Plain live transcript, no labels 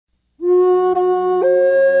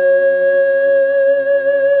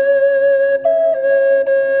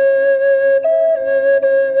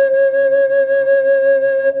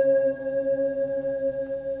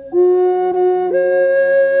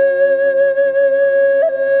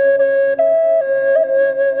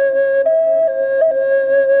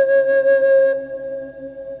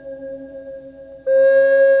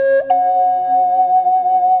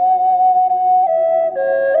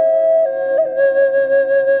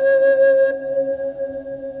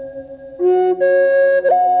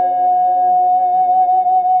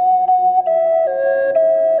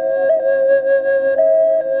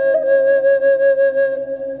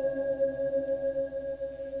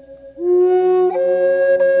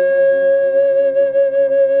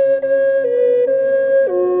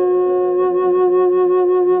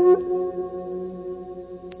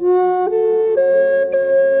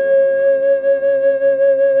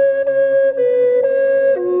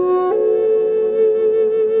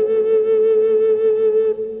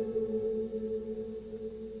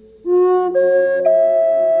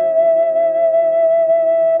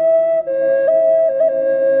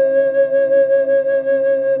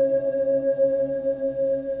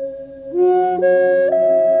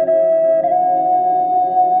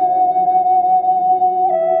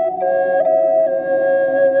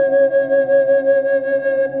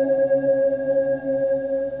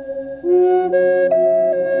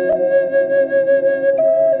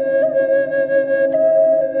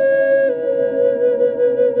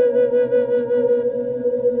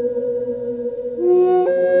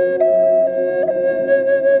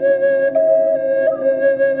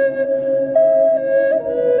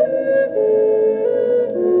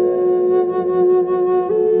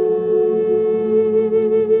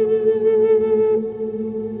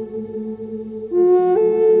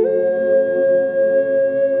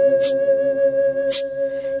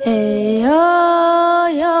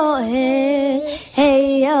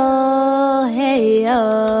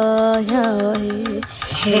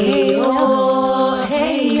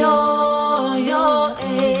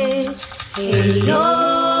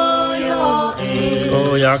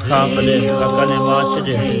ya kapade akane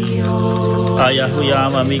machide aya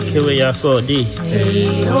huyama mikiwe ya kodi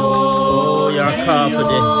o ya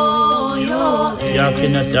kapade ya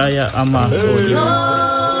kinataya ama kodi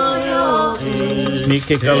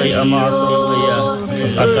mikikali ama kodi ya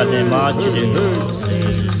akane machide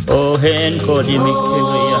o hen kodi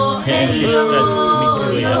mikiwe ya hen kishkat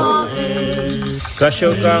mikiwe ya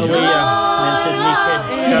kashoka ya mensid mikid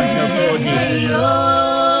kasho kodi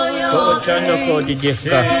ko chano kodi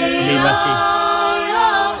jikka limati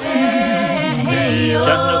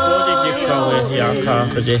chano kodi jikka we ya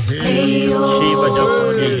kapade shiva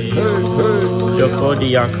dokodi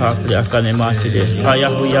ya kapade akane machide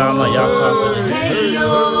ayahuyama ya kapade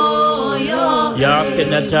ya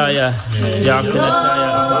kinataya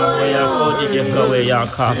ama ya kodi jikka we ya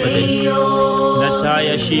kapade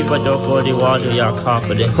nataya shiva dokodi wadu ya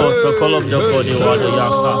kapade koto kolom dokodi wadu ya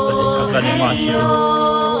kapade akane machide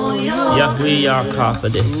Yahweh ya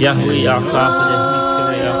kapade Yahweh ya kapade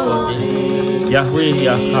mikre ya kodi Yahweh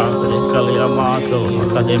ya kapade kali amato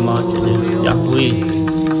akade machide Yahweh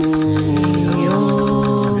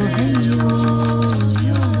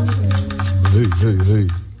Hey.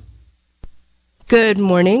 Good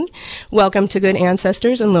morning. Welcome to Good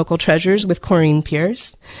Ancestors and Local Treasures with Corrine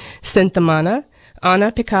Pierce. Sinthamana,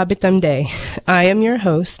 Ana Pikabitamde. I am your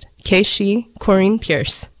host, Keishi Corrine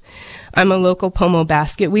Pierce. I'm a local Pomo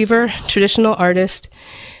basket weaver, traditional artist,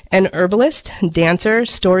 an herbalist, dancer,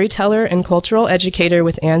 storyteller, and cultural educator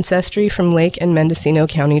with ancestry from Lake and Mendocino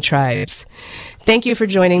County tribes. Thank you for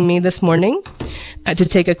joining me this morning to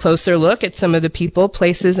take a closer look at some of the people,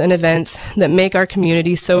 places, and events that make our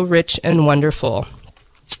community so rich and wonderful.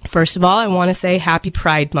 First of all, I want to say Happy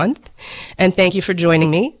Pride Month, and thank you for joining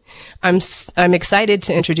me. I'm excited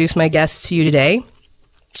to introduce my guests to you today.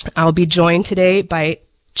 I'll be joined today by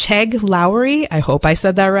Chegg Lowry. I hope I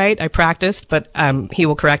said that right. I practiced, but he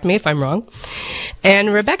will correct me if I'm wrong.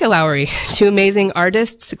 And Rebecca Lowry, two amazing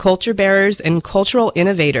artists, culture bearers, and cultural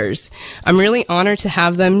innovators. I'm really honored to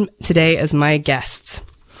have them today as my guests.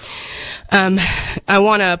 I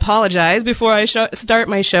want to apologize before I start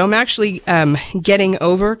my show. I'm actually getting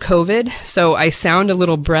over COVID, so I sound a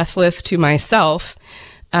little breathless to myself,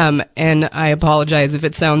 and I apologize if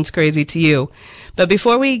it sounds crazy to you. But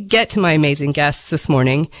before we get to my amazing guests this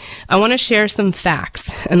morning, I want to share some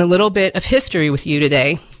facts and a little bit of history with you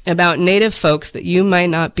today about Native folks that you might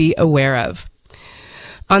not be aware of.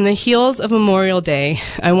 On the heels of Memorial Day,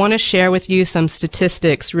 I want to share with you some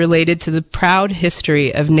statistics related to the proud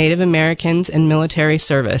history of Native Americans and military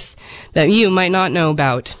service that you might not know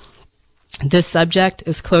about. This subject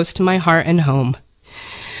is close to my heart and home.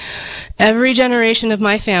 Every generation of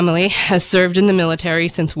my family has served in the military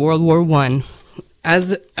since World War I.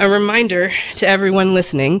 As a reminder to everyone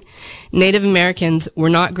listening, Native Americans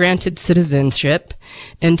were not granted citizenship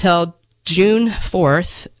until June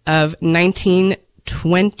 4th of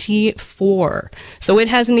 1924. So it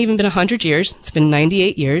hasn't even been 100 years. It's been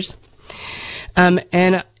 98 years.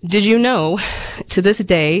 And did you know, to this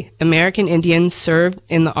day, American Indians served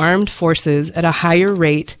in the armed forces at a higher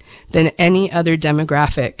rate than any other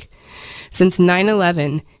demographic? Since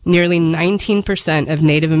 9/11, nearly 19% of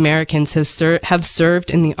Native Americans have served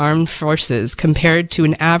in the armed forces, compared to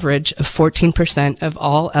an average of 14% of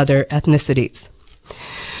all other ethnicities.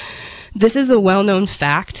 This is a well-known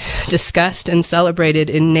fact, discussed and celebrated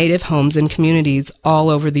in Native homes and communities all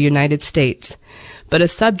over the United States, but a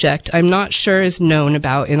subject I'm not sure is known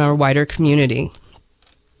about in our wider community.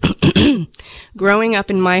 Growing up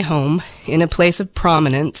in my home, in a place of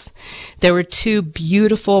prominence, there were two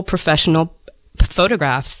beautiful professional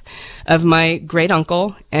photographs of my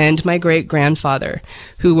great-uncle and my great-grandfather,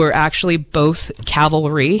 who were actually both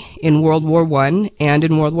cavalry in World War I and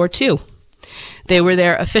in World War II. They were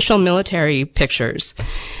their official military pictures,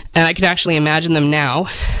 and I can actually imagine them now.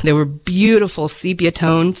 They were beautiful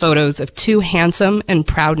sepia-tone photos of two handsome and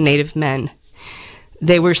proud Native men.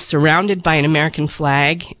 They were surrounded by an American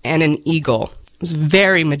flag and an eagle. It was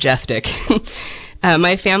very majestic.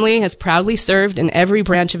 My family has proudly served in every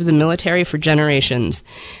branch of the military for generations,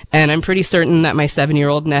 and I'm pretty certain that my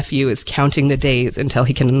 7-year-old nephew is counting the days until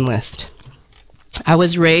he can enlist. I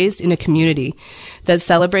was raised in a community that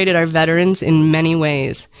celebrated our veterans in many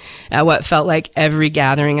ways at what felt like every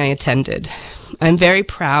gathering I attended. I'm very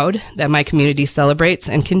proud that my community celebrates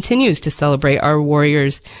and continues to celebrate our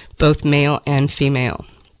warriors, both male and female.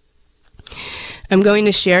 I'm going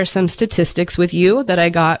to share some statistics with you that I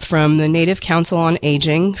got from the Native Council on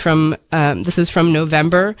Aging. This is from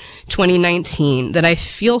November 2019, that I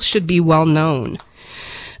feel should be well known.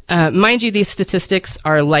 Mind you, these statistics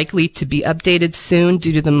are likely to be updated soon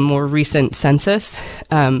due to the more recent census,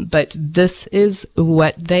 but this is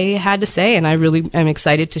what they had to say, and I really am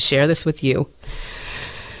excited to share this with you.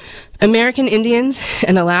 American Indians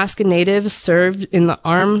and Alaska Natives served in the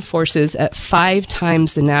armed forces at 5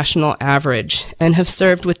 times the national average and have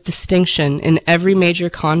served with distinction in every major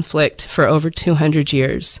conflict for over 200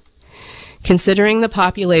 years. Considering the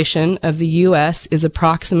population of the U.S. is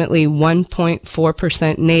approximately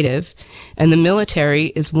 1.4% Native, and the military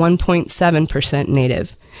is 1.7%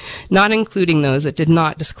 Native, not including those that did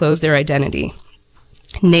not disclose their identity.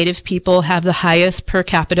 Native people have the highest per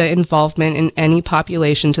capita involvement in any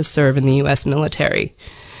population to serve in the U.S. military.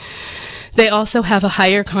 They also have a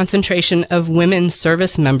higher concentration of women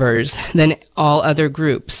service members than all other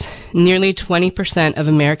groups. Nearly 20% of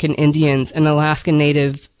American Indians and Alaska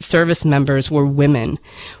Native service members were women,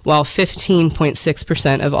 while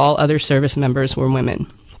 15.6% of all other service members were women.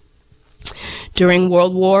 During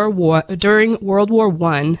World War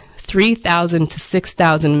I, 3,000 to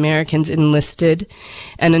 6,000 Americans enlisted,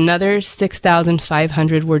 and another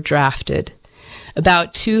 6,500 were drafted.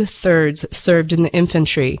 About 2/3 served in the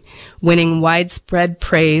infantry, winning widespread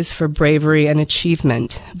praise for bravery and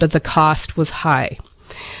achievement, but the cost was high.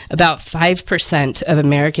 About 5% of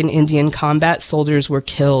American Indian combat soldiers were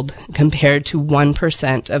killed, compared to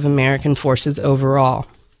 1% of American forces overall.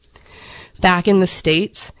 Back in the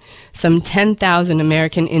States, some 10,000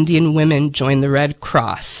 American Indian women joined the Red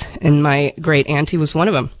Cross, and my great-auntie was one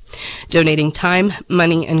of them, donating time,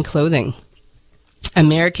 money, and clothing.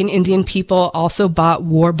 American Indian people also bought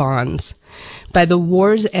war bonds. By the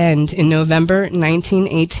war's end in November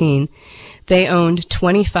 1918, they owned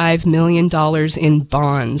 $25 million in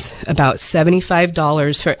bonds, about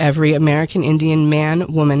 $75 for every American Indian man,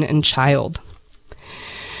 woman, and child.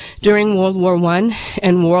 During World War I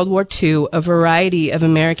and World War II, a variety of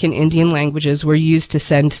American Indian languages were used to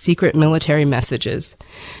send secret military messages,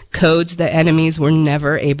 codes that enemies were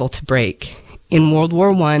never able to break. In World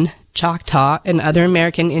War I, Choctaw and other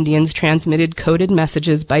American Indians transmitted coded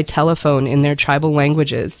messages by telephone in their tribal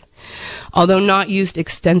languages. Although not used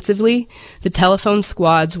extensively, the telephone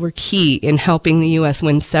squads were key in helping the U.S.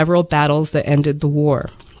 win several battles that ended the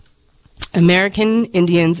war. American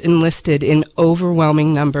Indians enlisted in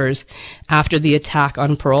overwhelming numbers after the attack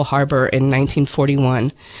on Pearl Harbor in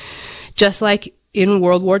 1941. Just like in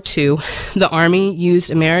World War II, the Army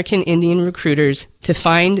used American Indian recruiters to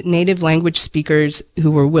find native language speakers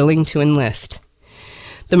who were willing to enlist.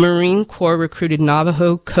 The Marine Corps recruited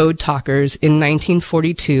Navajo code talkers in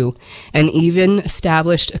 1942 and even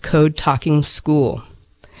established a code-talking school.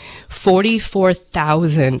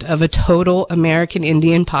 44,000 of a total American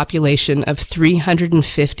Indian population of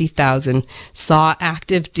 350,000 saw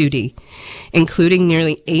active duty, including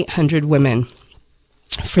nearly 800 women.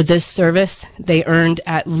 For this service, they earned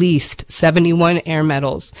at least 71 Air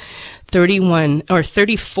Medals,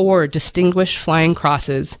 34 Distinguished Flying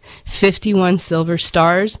Crosses, 51 Silver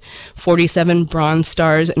Stars, 47 Bronze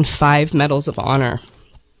Stars, and 5 Medals of Honor.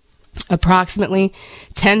 Approximately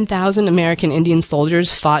 10,000 American Indian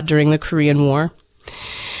soldiers fought during the Korean War,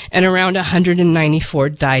 and around 194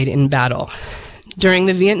 died in battle. During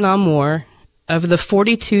the Vietnam War, of the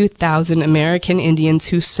 42,000 American Indians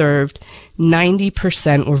who served,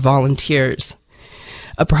 90% were volunteers.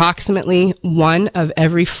 Approximately 1 of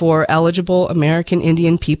every 4 eligible American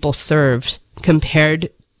Indian people served, compared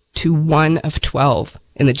to 1 of 12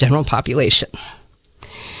 in the general population.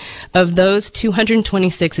 Of those,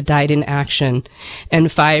 226 died in action, and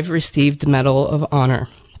 5 received the Medal of Honor.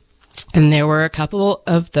 And there were a couple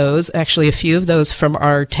of those, actually a few of those from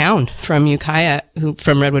our town, from Ukiah,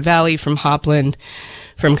 from Redwood Valley, from Hopland,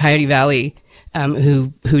 from Coyote Valley,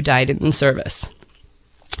 who died in service.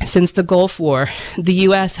 Since the Gulf War, the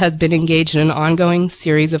U.S. has been engaged in an ongoing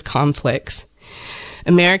series of conflicts.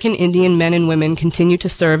 American Indian men and women continue to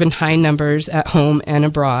serve in high numbers at home and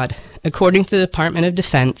abroad. According to the Department of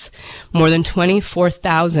Defense, more than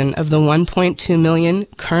 24,000 of the 1.2 million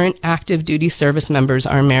current active duty service members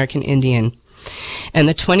are American Indian. And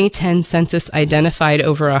the 2010 census identified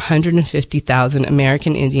over 150,000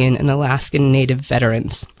 American Indian and Alaskan Native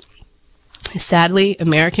veterans. Sadly,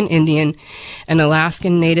 American Indian and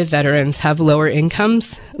Alaskan Native veterans have lower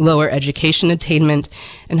incomes, lower education attainment,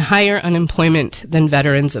 and higher unemployment than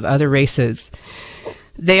veterans of other races.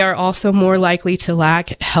 They are also more likely to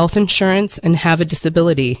lack health insurance and have a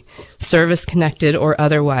disability, service-connected or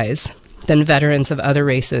otherwise, than veterans of other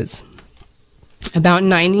races. About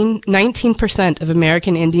 19% of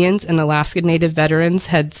American Indians and Alaska Native veterans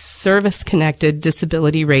had service-connected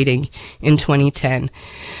disability rating in 2010,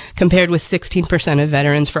 compared with 16% of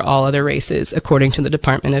veterans for all other races, according to the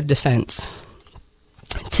Department of Defense.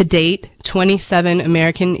 To date, 27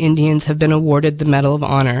 American Indians have been awarded the Medal of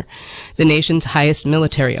Honor, the nation's highest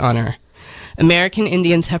military honor. American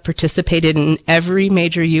Indians have participated in every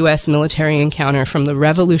major U.S. military encounter from the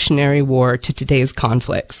Revolutionary War to today's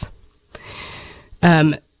conflicts.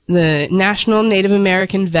 The National Native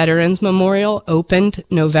American Veterans Memorial opened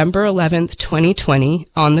November 11th, 2020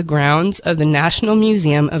 on the grounds of the National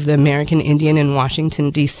Museum of the American Indian in Washington,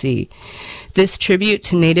 D.C. This tribute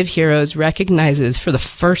to Native heroes recognizes for the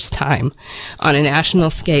first time on a national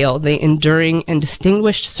scale the enduring and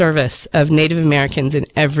distinguished service of Native Americans in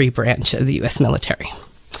every branch of the U.S. military.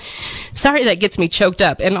 Sorry, that gets me choked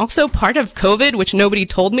up. And also part of COVID, which nobody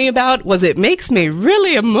told me about, was it makes me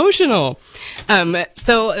really emotional.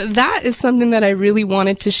 So that is something that I really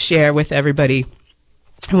wanted to share with everybody.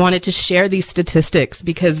 I wanted to share these statistics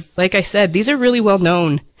because, like I said, these are really well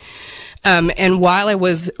known. And while I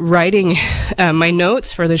was writing my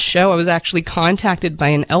notes for the show, I was actually contacted by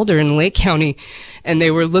an elder in Lake County, and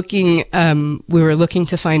they were looking, we were looking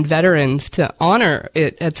to find veterans to honor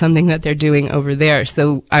it at something that they're doing over there.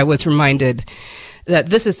 So I was reminded that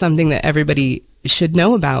this is something that everybody should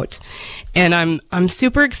know about. And I'm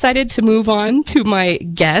super excited to move on to my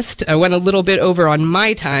guest. I went a little bit over on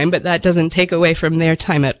my time, but that doesn't take away from their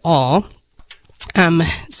time at all.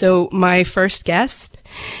 So my first guest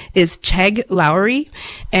is Chegg Lowry,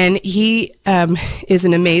 and he is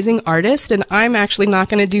an amazing artist, and I'm actually not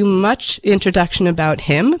going to do much introduction about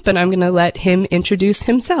him, but I'm going to let him introduce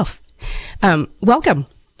himself. Welcome.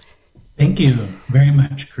 Thank you very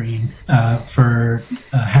much, Corrine, for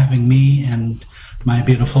having me and my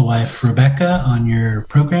beautiful wife, Rebecca, on your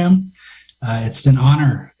program. It's an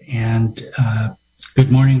honor, and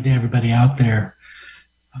good morning to everybody out there.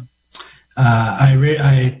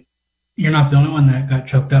 You're not the only one that got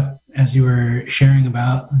choked up as you were sharing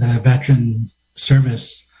about the veteran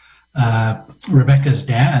service. Rebecca's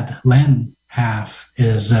dad, Len Half,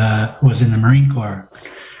 was in the Marine Corps.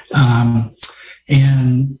 And,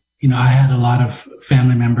 you know, I had a lot of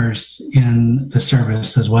family members in the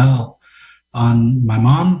service as well. On my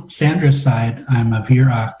mom, Sandra's side, I'm of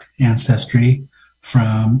Yurok ancestry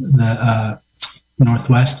from the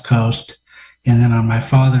Northwest Coast. And then on my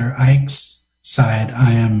father, Ike's side,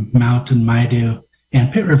 I am Mountain, Maidu,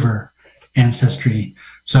 and Pit River ancestry.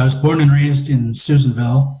 So I was born and raised in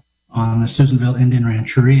Susanville on the Susanville Indian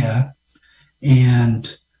Rancheria.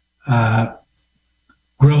 And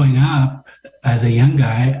growing up as a young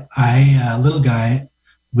guy, little guy,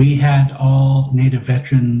 we had all Native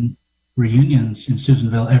veteran reunions in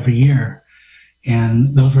Susanville every year.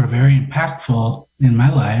 And those were very impactful in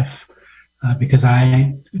my life because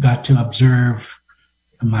I got to observe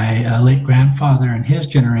my late grandfather and his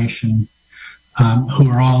generation, who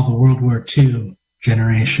are all the World War II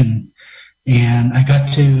generation. And I got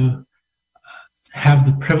to have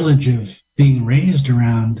the privilege of being raised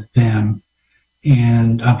around them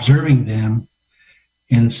and observing them.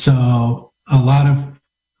 And so a lot of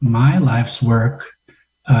my life's work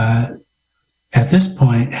at this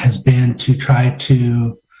point has been to try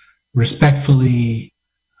to respectfully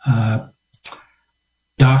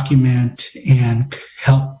document and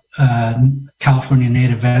help California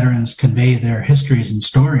Native veterans convey their histories and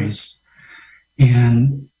stories.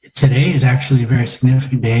 And today is actually a very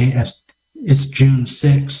significant day, as it's June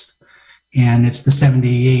 6th, and it's the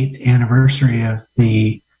 78th anniversary of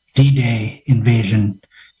the D-Day invasion,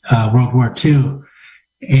 World War II.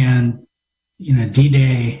 And, you know,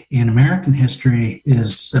 D-Day in American history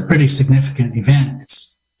is a pretty significant event.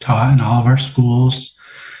 It's taught in all of our schools.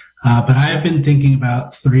 But I've been thinking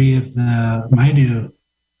about three of the Maidu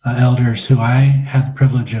elders who I had the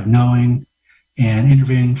privilege of knowing and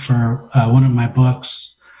interviewing for one of my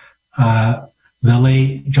books. The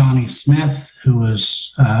late Johnny Smith, who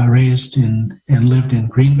was raised in and lived in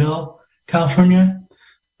Greenville, California,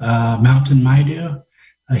 Mountain Maidu.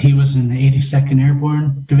 He was in the 82nd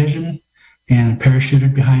Airborne Division and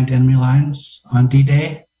parachuted behind enemy lines on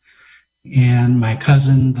D-Day. And my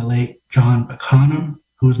cousin, the late John Pacanum,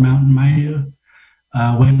 who was Mountain Maidu,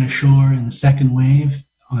 went ashore in the second wave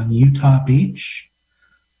on Utah Beach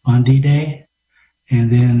on D-Day. And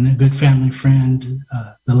then a good family friend,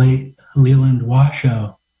 the late Leland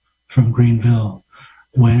Washoe from Greenville,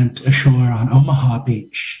 went ashore on Omaha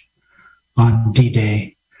Beach on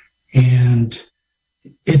D-Day. And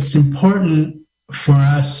it's important for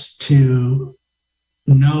us to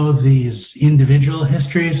know these individual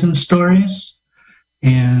histories and stories.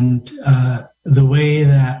 And the way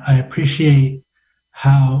that I appreciate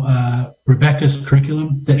how Rebecca's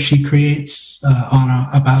curriculum that she creates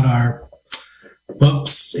about our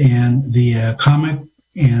books and the comic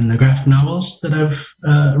and the graphic novels that I've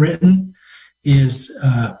written is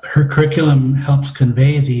her curriculum helps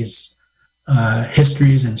convey these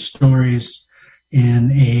histories and stories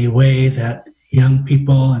in a way that young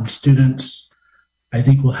people and students, I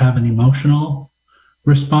think, will have an emotional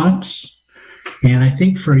response. And I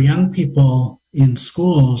think for young people in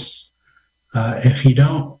schools, if you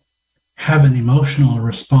don't have an emotional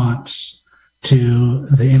response to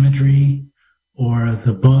the imagery or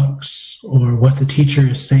the books or what the teacher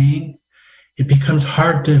is saying, it becomes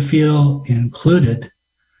hard to feel included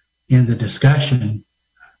in the discussion.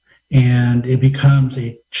 And it becomes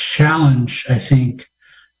a challenge, I think,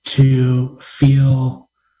 to feel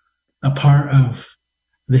a part of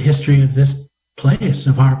the history of this place,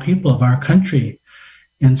 of our people, of our country.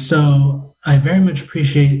 And so I very much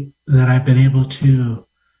appreciate that I've been able to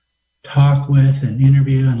talk with and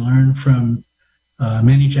interview and learn from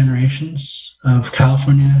many generations of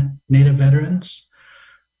California Native veterans.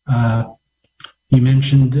 You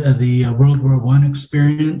mentioned the World War I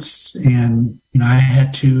experience, and I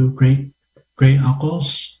had two great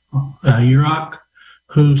uncles, Yurok,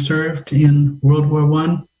 who served in World War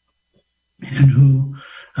I, and who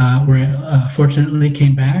fortunately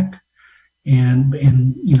came back, and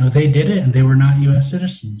they did it, and they were not U.S.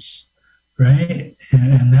 citizens, right?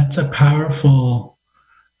 And that's a powerful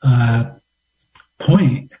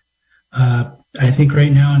point. I think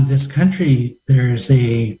right now in this country, there's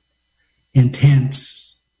a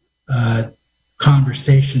intense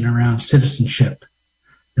conversation around citizenship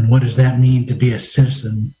and what does that mean to be a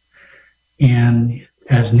citizen. And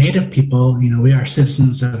as Native people, we are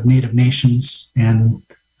citizens of Native nations and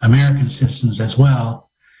American citizens as well.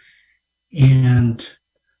 And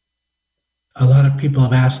a lot of people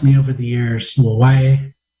have asked me over the years, well,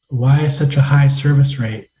 why such a high service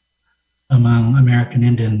rate among American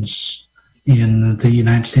Indians in the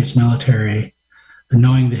United States military?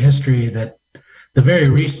 Knowing the history, that the very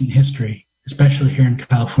recent history, especially here in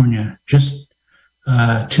California, just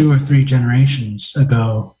 2 or 3 generations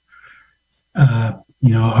ago,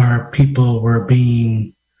 our people were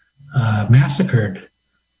being massacred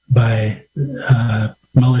by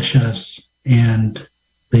militias and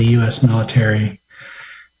the U.S. military.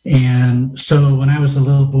 And so when I was a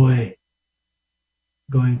little boy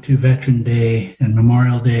going to Veteran Day and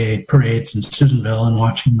Memorial Day parades in Susanville and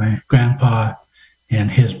watching my grandpa and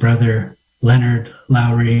his brother, Leonard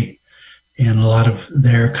Lowry, and a lot of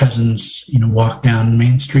their cousins, walk down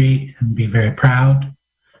Main Street and be very proud,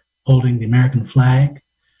 holding the American flag,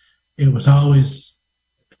 it was always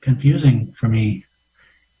confusing for me.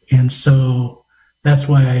 And so that's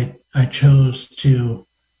why I chose to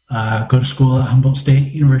go to school at Humboldt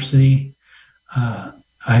State University.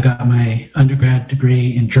 I got my undergrad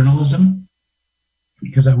degree in journalism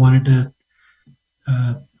because I wanted to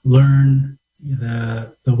learn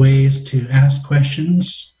the ways to ask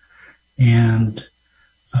questions and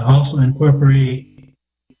also incorporate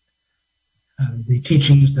the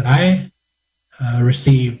teachings that I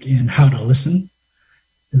received in how to listen.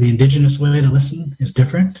 The indigenous way to listen is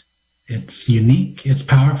different. It's unique. It's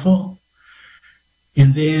powerful.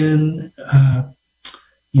 And then,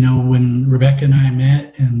 when Rebecca and I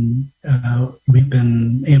met, and we've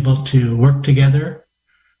been able to work together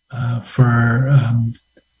for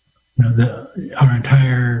our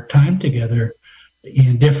entire time together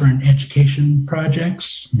in different education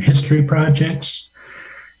projects and history projects.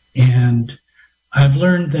 And I've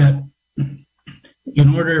learned that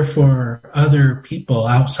in order for other people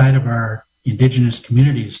outside of our indigenous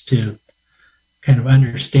communities to kind of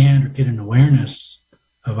understand or get an awareness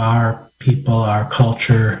of our people, our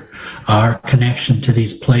culture, our connection to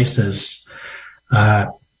these places,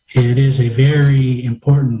 it is a very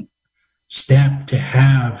important step to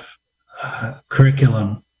have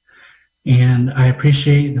curriculum. And I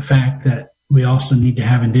appreciate the fact that we also need to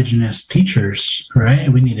have indigenous teachers, right?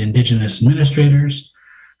 We need indigenous administrators.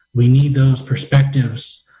 We need those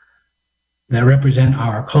perspectives that represent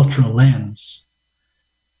our cultural lens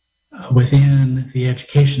within the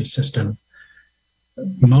education system.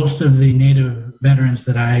 Most of the Native veterans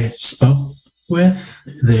that I spoke with,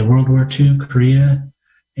 the World War II, Korea,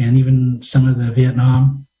 and even some of the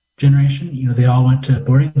Vietnam generation, they all went to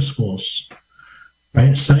boarding schools,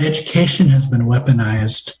 right? So education has been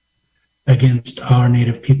weaponized against our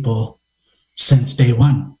Native people since day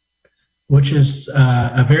one, which is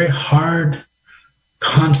a very hard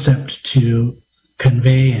concept to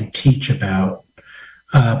convey and teach about,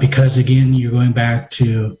 because again, you're going back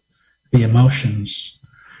to the emotions.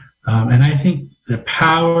 And I think the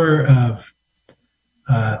power of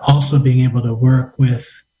also being able to work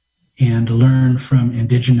with and learn from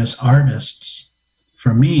indigenous artists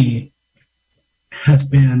for me has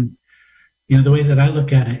been, the way that I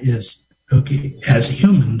look at it is, okay, as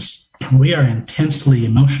humans, we are intensely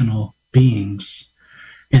emotional beings.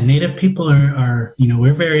 And Native people are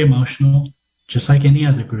we're very emotional, just like any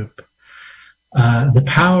other group. The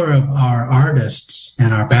power of our artists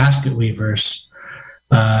and our basket weavers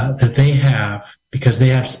that they have, because they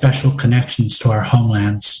have special connections to our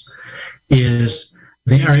homelands, is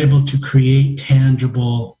they are able to create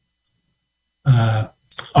tangible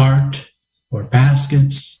art or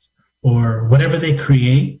baskets or whatever they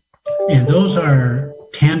create. And those are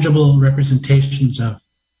tangible representations of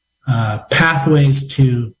pathways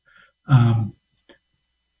to,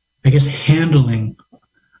 handling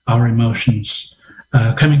our emotions,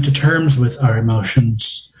 coming to terms with our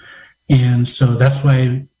emotions. And so that's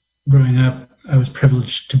why growing up, I was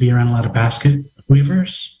privileged to be around a lot of basket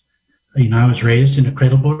weavers. I was raised in a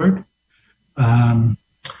cradleboard and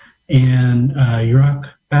Yurok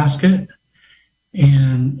basket.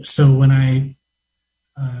 And so when I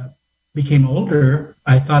became older,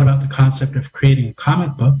 I thought about the concept of creating a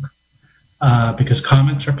comic book because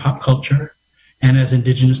comics are pop culture. And as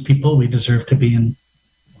Indigenous people, we deserve to be in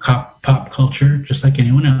pop culture just like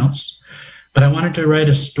anyone else. But I wanted to write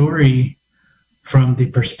a story from the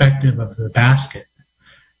perspective of the basket,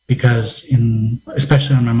 because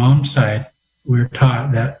especially on my mom's side, we're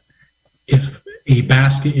taught that if a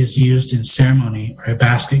basket is used in ceremony or a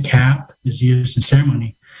basket cap is used in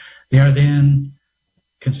ceremony, they are then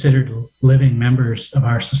considered living members of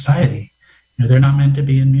our society. They're not meant to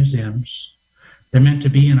be in museums. They're meant to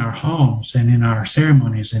be in our homes and in our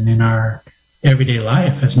ceremonies and in our everyday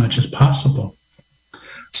life as much as possible.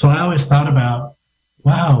 So I always thought about,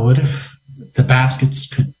 wow, what if the baskets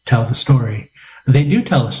could tell the story? They do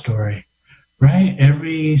tell a story, right?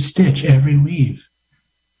 Every stitch, every weave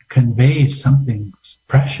conveys something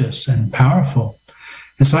precious and powerful.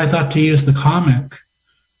 And so I thought to use the comic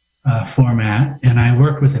format, and I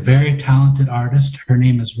worked with a very talented artist. Her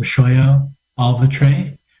name is Wishoyo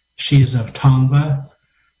Alvatre. She is of Tongva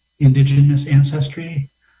indigenous ancestry.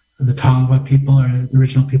 The Tongva people are the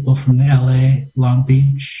original people from the LA, Long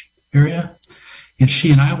Beach area. And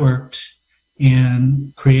she and I worked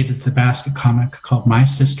and created the basket comic called My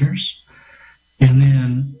Sisters. And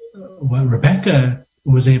then what Rebecca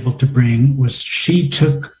was able to bring was she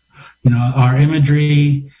took, our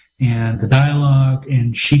imagery and the dialogue,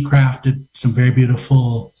 and she crafted some very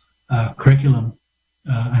beautiful curriculum.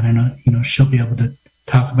 And I know, she'll be able to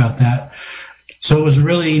talk about that. So it was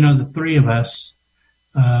really, the three of us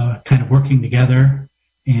kind of working together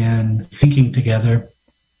and thinking together.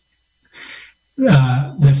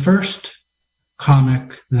 The first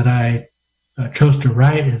comic that I chose to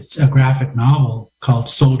write is a graphic novel called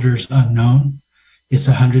Soldiers Unknown. It's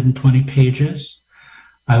 120 pages.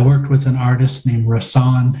 I worked with an artist named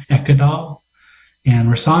Rasan Ekadal, and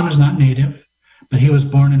Rasan is not Native, but he was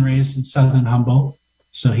born and raised in southern Humboldt,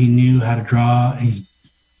 so he knew how to draw. He's a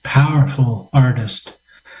powerful artist,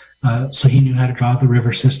 so he knew how to draw the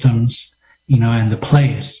river systems, and the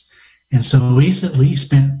place. And so we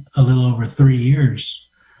spent a little over 3 years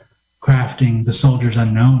crafting the Soldiers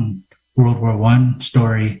Unknown World War I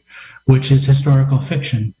story, which is historical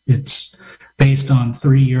fiction. It's based on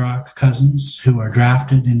 3 Yurok cousins who are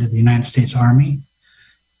drafted into the United States Army,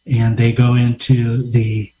 and they go into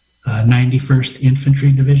the 91st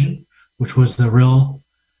Infantry Division, which was the real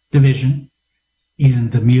division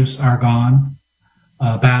in the Meuse-Argonne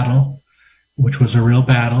battle, which was a real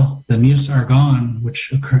battle. The Meuse-Argonne,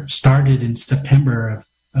 which started in September of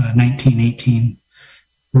 1918,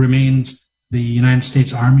 remains the United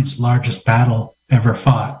States Army's largest battle ever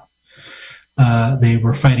fought. They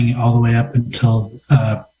were fighting it all the way up until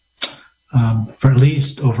for at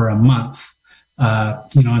least over a month,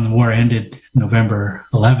 and the war ended November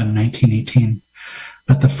 11, 1918.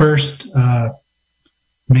 But the first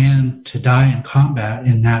man to die in combat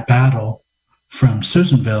in that battle from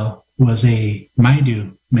Susanville was a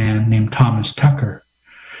Maidu man named Thomas Tucker.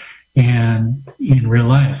 And in real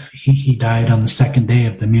life, he died on the second day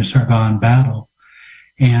of the Meuse-Argonne battle.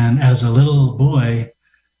 And as a little boy,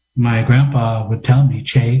 my grandpa would tell me,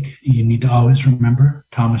 Chag, you need to always remember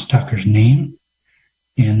Thomas Tucker's name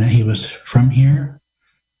and that he was from here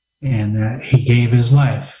and that he gave his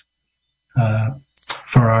life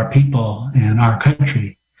for our people and our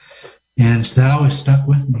country. And so that always stuck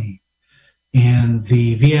with me. And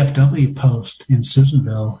the VFW post in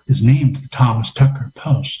Susanville is named the Thomas Tucker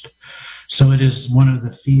Post. So it is one of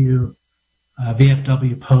the few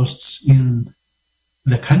VFW posts in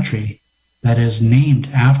the country that is named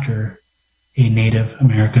after a Native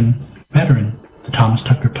American veteran, the Thomas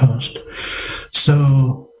Tucker Post.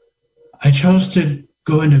 So I chose to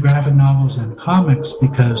go into graphic novels and comics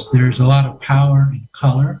because there's a lot of power in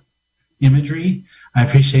color, imagery. I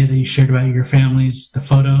appreciate that you shared about your families, the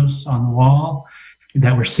photos on the wall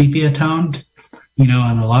that were sepia toned, you know,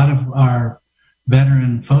 and a lot of our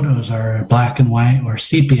veteran photos are black and white or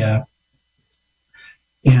sepia.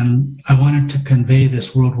 And I wanted to convey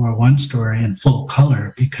this World War I story in full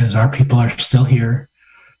color because our people are still here.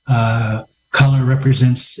 Color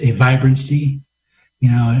represents a vibrancy. You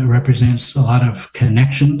know, it represents a lot of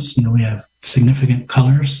connections. You know, we have significant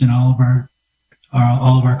colors in all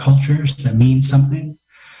of our cultures that mean something.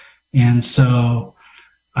 And so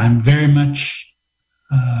I'm very much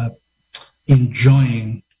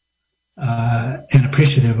enjoying and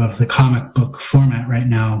appreciative of the comic book format right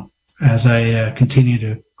now as I continue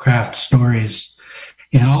to craft stories.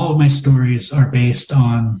 And all of my stories are based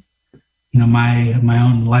on, you know, my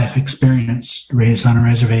own life experience, raised on a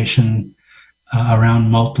reservation around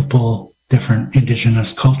multiple different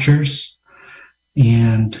indigenous cultures,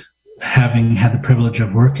 and having had the privilege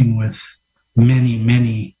of working with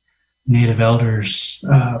many Native elders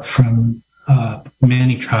from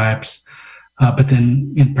many tribes, but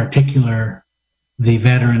then in particular, the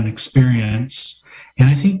veteran experience. And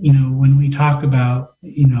I think, you know, when we talk about,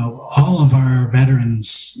 you know, all of our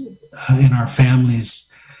veterans in our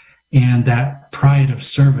families and that pride of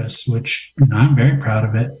service, which, you know, I'm very proud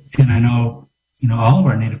of it. And I know, you know, all of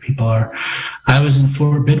our Native people are. I was in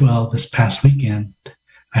Fort Bidwell this past weekend.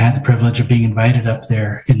 I had the privilege of being invited up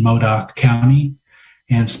there in Modoc County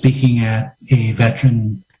and speaking at a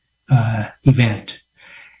veteran event.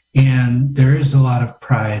 And there is a lot of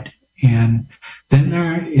pride. And then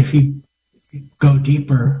if you go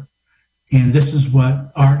deeper, and this is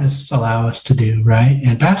what artists allow us to do, right?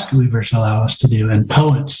 And basket weavers allow us to do, and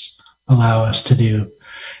poets allow us to do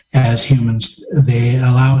as humans. They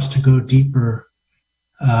allow us to go deeper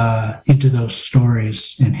into those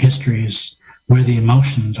stories and histories where the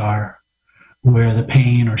emotions are, where the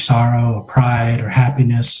pain or sorrow or pride or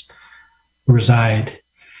happiness reside.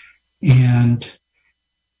 And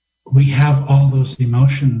we have all those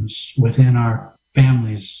emotions within our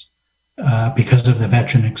families because of the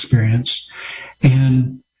veteran experience.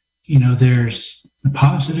 And, you know, there's the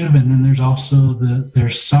positive, and then there's also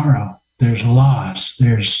there's sorrow, there's loss,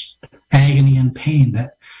 there's agony and pain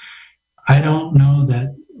that I don't know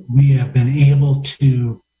that we have been able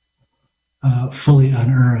to fully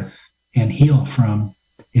unearth and heal from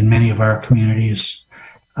in many of our communities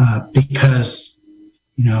because,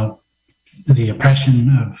 you know, the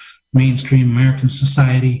oppression of mainstream American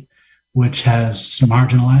society, which has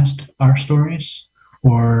marginalized our stories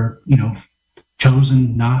or, you know,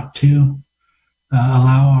 chosen not to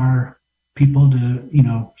allow our people to, you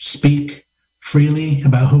know, speak freely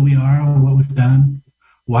about who we are, what we've done,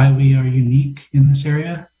 why we are unique in this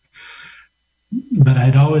area. But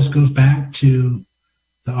it always goes back to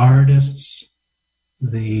the artists,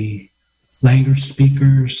 the language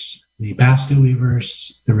speakers, the basket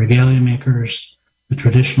weavers, the regalia makers, the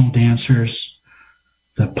traditional dancers,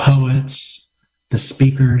 the poets, the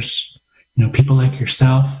speakers, you know, people like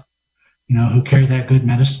yourself, you know, who carry that good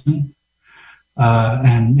medicine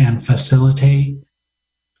and facilitate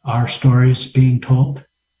our stories being told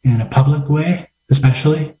in a public way,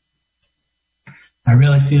 especially. I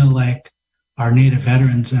really feel like our Native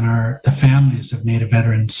veterans and the families of Native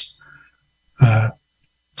veterans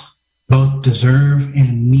both deserve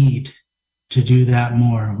and need to do that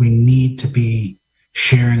more. We need to be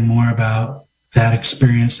sharing more about that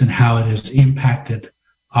experience and how it has impacted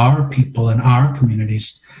our people and our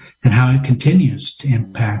communities and how it continues to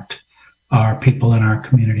impact our people and our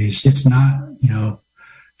communities. It's not, you know,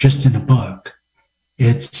 just in a book.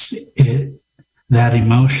 That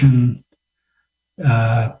emotion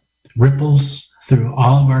ripples through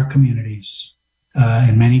all of our communities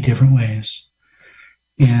in many different ways.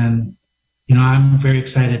 And, you know, I'm very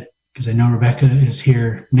excited because I know Rebecca is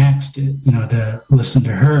here next, you know, to listen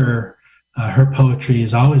to her. Her poetry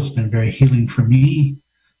has always been very healing for me,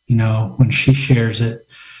 you know, when she shares it.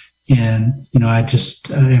 And, you know, I just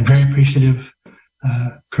am very appreciative,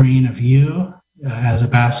 Corrine, of you as a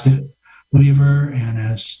basket weaver and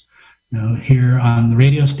as, you know, here on the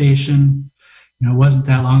radio station. You know, it wasn't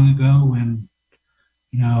that long ago when,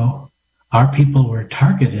 you know, our people were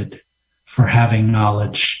targeted for having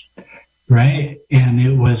knowledge, right? And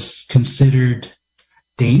it was considered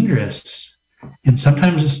dangerous. And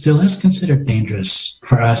sometimes it still is considered dangerous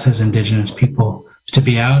for us as Indigenous people to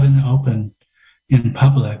be out in the open, in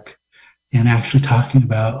public, and actually talking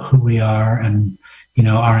about who we are and, you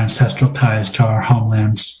know, our ancestral ties to our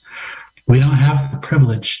homelands. We don't have the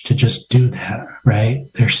privilege to just do that, right?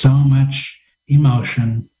 There's so much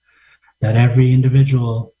emotion that every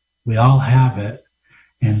individual, we all have it.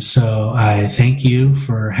 And so I thank you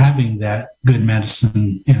for having that good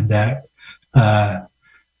medicine and that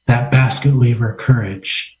basket weaver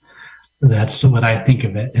courage. That's what I think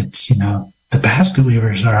of it. It's, the basket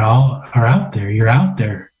weavers are out there. You're out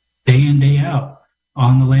there day in, day out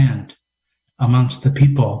on the land amongst the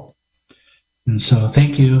people. And so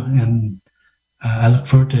thank you. And I look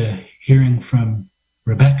forward to hearing from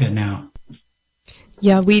Rebecca now.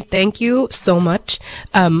 Yeah, we thank you so much.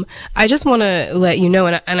 I just want to let you know,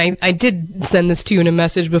 and I did send this to you in a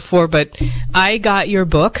message before, but I got your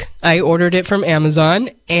book. I ordered it from Amazon,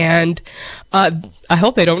 and I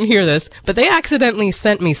hope they don't hear this, but they accidentally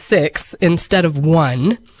sent me 6 instead of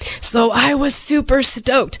 1. So I was super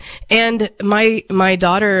stoked. And my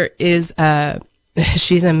daughter is,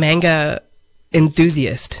 she's a manga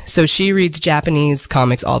enthusiast. So she reads Japanese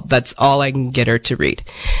comics. That's all I can get her to read.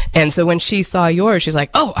 And so when she saw yours, she's like,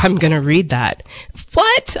 oh, I'm going to read that.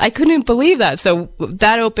 What? I couldn't believe that. So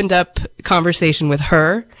that opened up conversation with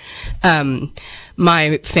her.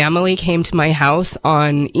 My family came to my house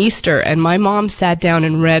on Easter, and my mom sat down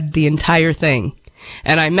and read the entire thing.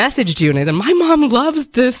 And I messaged you and I said, my mom loves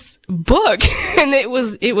this book. And it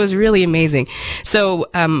was really amazing. So,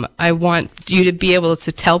 I want you to be able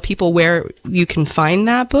to tell people where you can find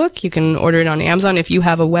that book. You can order it on Amazon if you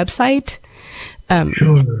have a website.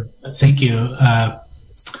 Sure. Thank you.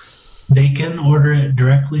 They can order it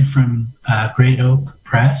directly from Great Oak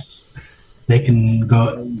Press. You can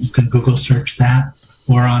Google search that,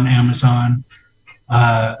 or on Amazon.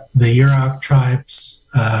 The Yurok Tribes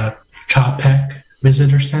Chapek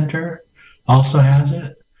Visitor Center also has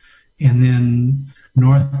it. And then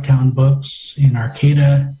Northtown Books in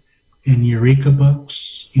Arcata, and Eureka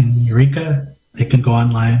Books in Eureka, they can go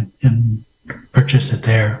online and purchase it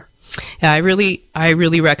there. Yeah, I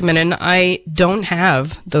really recommend it. And I don't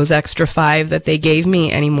have those extra 5 that they gave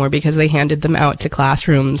me anymore because they handed them out to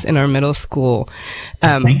classrooms in our middle school.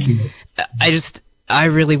 Thank you. I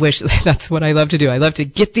really wish that's what I love to do. I love to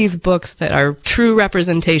get these books that are true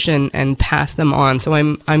representation and pass them on. So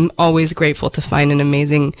I'm always grateful to find an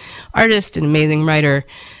amazing artist, an amazing writer.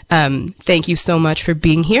 Thank you so much for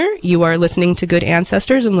being here. You are listening to Good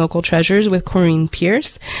Ancestors and Local Treasures with Corinne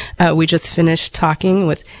Pierce. We just finished talking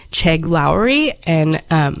with Chegg Lowry, and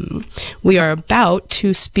we are about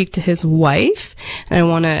to speak to his wife. And I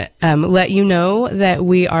want to let you know that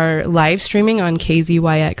we are live streaming on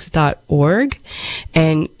kzyx.org,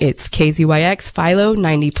 and it's KZYX Philo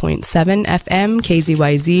 90.7 FM,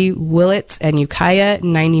 KZYZ Willits and Ukiah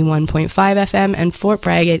 91.5 FM, and Fort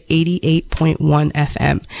Bragg at 88.1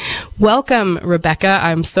 FM. Welcome, Rebecca.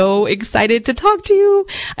 I'm so excited to talk to you.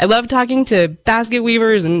 I love talking to basket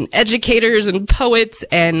weavers and educators and poets,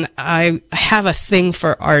 and I have a thing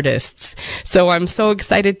for artists. So I'm so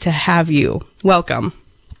excited to have you. Welcome.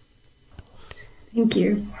 Thank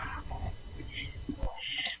you.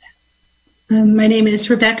 My name is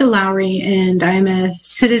Rebecca Lowry, and I'm a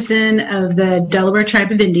citizen of the Delaware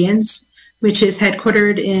Tribe of Indians, which is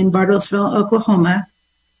headquartered in Bartlesville, Oklahoma.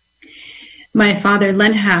 My father,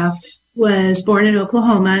 Len Haff, was born in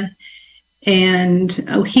Oklahoma, and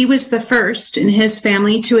he was the first in his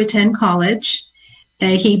family to attend college.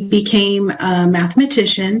 He became a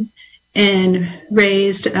mathematician and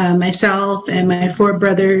raised myself and my 4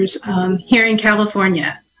 brothers here in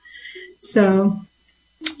California. So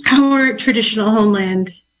our traditional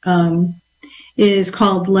homeland is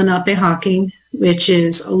called Lenapehoking, which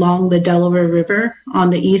is along the Delaware River on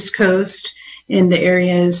the East Coast, in the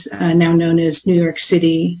areas now known as New York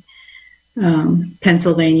City,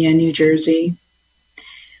 Pennsylvania, New Jersey.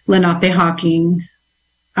 Lenapehoking,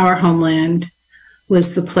 our homeland,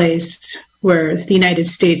 was the place where the United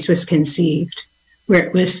States was conceived, where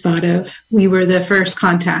it was thought of. We were the first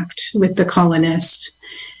contact with the colonists,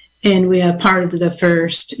 and we are part of the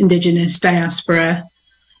first indigenous diaspora.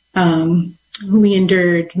 We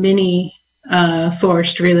endured many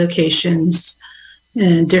forced relocations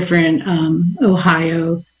in different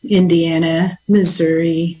Ohio, Indiana,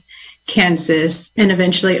 Missouri, Kansas, and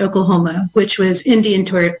eventually Oklahoma, which was Indian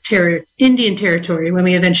territory when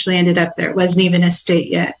we eventually ended up there. It wasn't even a state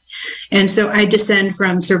yet. And so I descend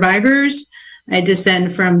from survivors. I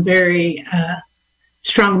descend from very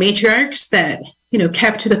strong matriarchs that,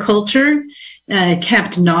 kept the culture,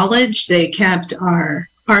 kept knowledge. They kept our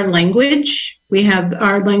language. We have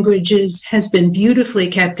our languages has been beautifully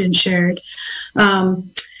kept and shared, and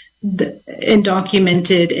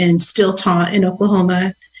documented and still taught in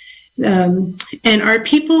Oklahoma. And our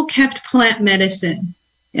people kept plant medicine.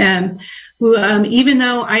 Even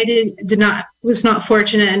though I was not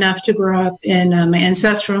fortunate enough to grow up in my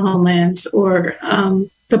ancestral homelands or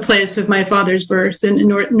the place of my father's birth in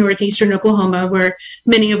northeastern Oklahoma, where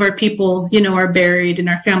many of our people, are buried and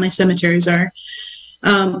our family cemeteries are.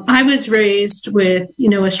 I was raised with,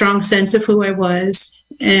 a strong sense of who I was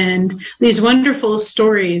and these wonderful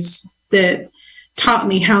stories that taught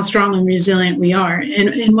me how strong and resilient we are.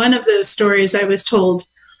 And one of those stories I was told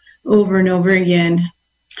over and over again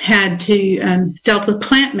had to dealt with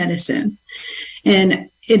plant medicine. And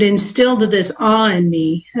it instilled this awe in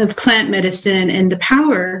me of plant medicine and the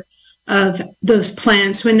power of those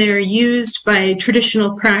plants when they're used by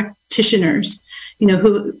traditional practitioners,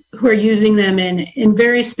 who are using them in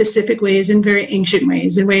very specific ways, in very ancient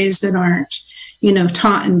ways, in ways that aren't,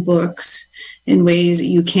 taught in books, in ways that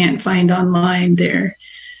you can't find online. They're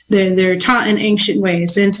taught in ancient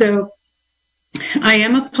ways. And so I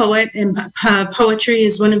am a poet, and poetry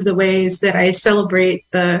is one of the ways that I celebrate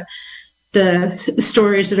the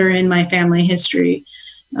stories that are in my family history.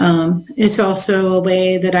 It's also a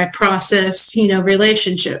way that I process,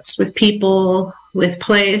 relationships with people, with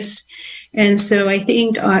place. And so I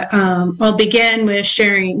think I'll begin with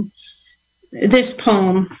sharing this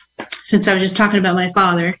poem, since I was just talking about my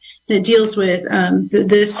father, that deals with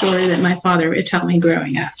this story that my father would tell me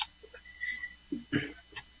growing up.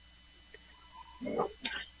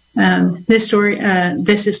 This story,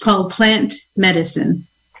 this is called Plant Medicine.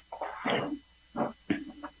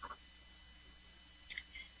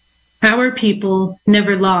 Our people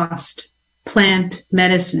never lost plant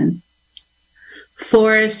medicine.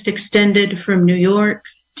 Forest extended from New York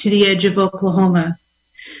to the edge of Oklahoma.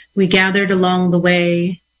 We gathered along the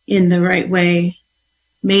way in the right way,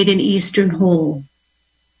 made an eastern hole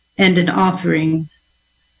and an offering,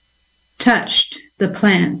 touched the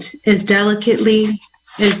plant as delicately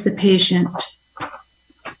as the patient.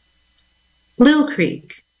 Lil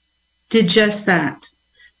Creek did just that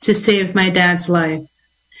to save my dad's life.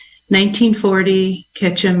 1940,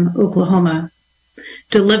 Ketchum, Oklahoma.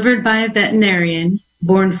 Delivered by a veterinarian,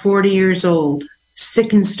 born 40 years old,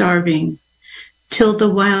 sick and starving. Till the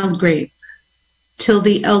wild grape, till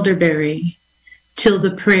the elderberry, till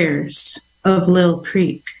the prayers of Lil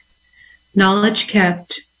Creek. Knowledge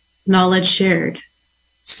kept, knowledge shared,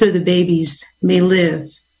 so the babies may live.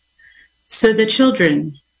 So the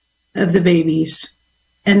children of the babies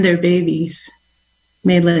and their babies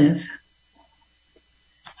may live.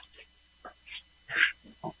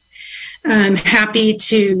 I'm happy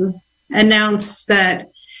to announce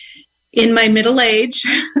that in my middle age,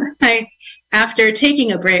 after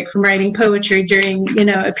taking a break from writing poetry during,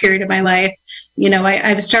 a period of my life,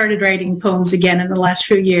 I've started writing poems again in the last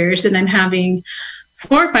few years, and I'm having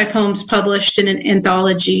 4 of my poems published in an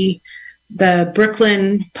anthology the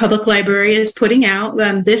Brooklyn Public Library is putting out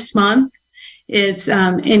this month. It's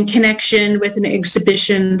in connection with an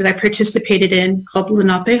exhibition that I participated in called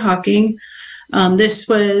Lenape Hawking. This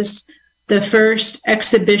was the first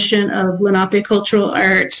exhibition of Lenape cultural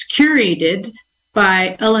arts curated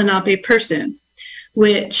by a Lenape person,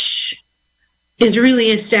 which is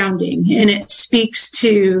really astounding. And it speaks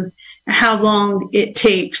to how long it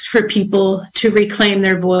takes for people to reclaim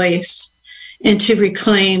their voice and to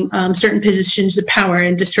reclaim certain positions of power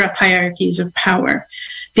and disrupt hierarchies of power,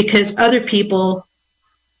 because other people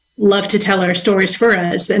love to tell our stories for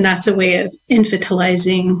us. And that's a way of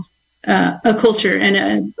infantilizing a culture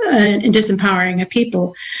and disempowering a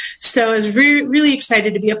people. So I was really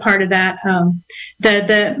excited to be a part of that.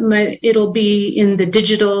 It'll be in the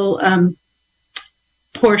digital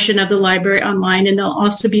portion of the library online, and there'll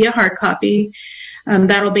also be a hard copy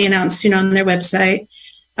that'll be announced soon on their website.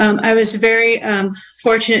 I was very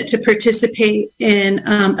fortunate to participate in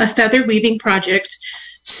a feather weaving project.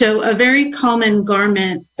 So a very common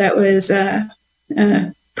garment that was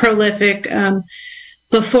prolific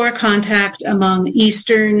before contact among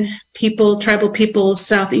Eastern people, tribal peoples,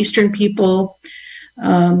 Southeastern people,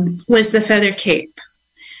 was the feather cape.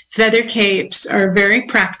 Feather capes are very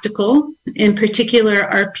practical. In particular,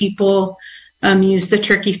 our people use the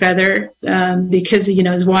turkey feather because,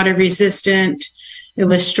 it's water resistant, it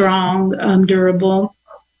was strong, durable.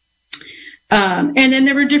 And then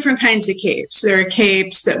there were different kinds of capes. There are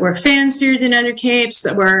capes that were fancier than other capes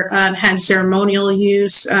that were had ceremonial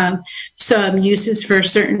use, some uses for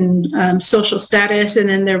certain social status, and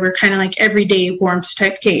then there were kind of like everyday warmth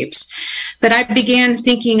type capes. But I began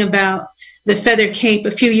thinking about the feather cape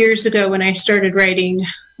a few years ago when I started writing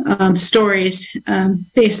stories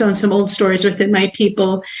based on some old stories within my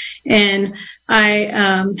people. And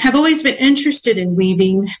I have always been interested in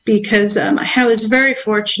weaving because I was very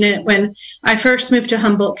fortunate when I first moved to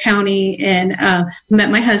Humboldt County and met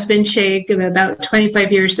my husband, Chig, about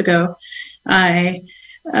 25 years ago. I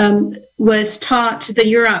was taught the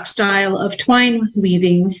Yurok style of twine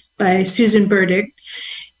weaving by Susan Burdick.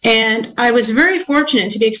 And I was very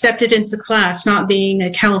fortunate to be accepted into the class, not being a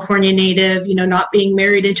California native, not being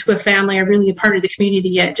married into a family or really a part of the community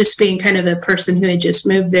yet, just being kind of a person who had just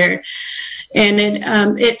moved there. And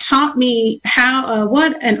it taught me how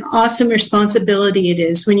what an awesome responsibility it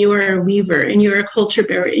is when you are a weaver and you're a culture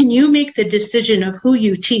bearer and you make the decision of who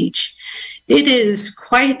you teach. It is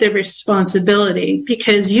quite the responsibility,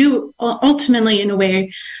 because you ultimately, in a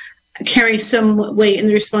way, carry some weight in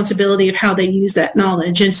the responsibility of how they use that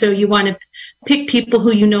knowledge. And so you want to pick people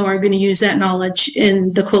who are going to use that knowledge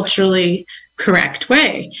in the culturally correct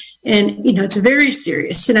way. And, it's very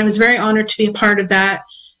serious. And I was very honored to be a part of that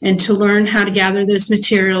and to learn how to gather those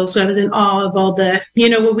materials. So I was in awe of all the,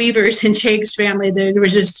 weavers in Cheg's family. There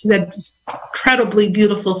was just that incredibly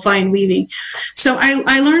beautiful fine weaving. So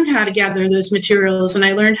I learned how to gather those materials, and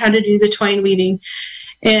I learned how to do the twine weaving.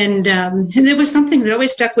 And there was something that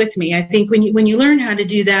always stuck with me. I think when you learn how to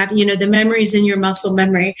do that, the memory's in your muscle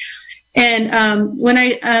memory. And when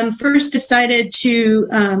I first decided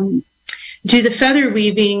to do the feather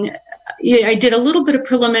weaving, I did a little bit of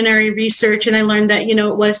preliminary research, and I learned that,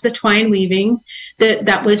 it was the twine weaving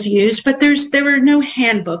that was used, but there were no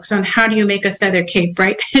handbooks on how do you make a feather cape,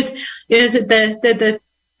 right? Because the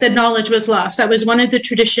knowledge was lost. That was one of the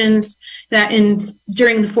traditions that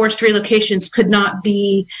during the forced relocations could not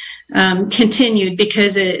be continued,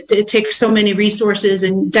 because it takes so many resources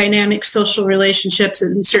and dynamic social relationships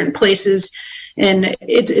in certain places. And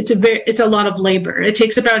it's a lot of labor. It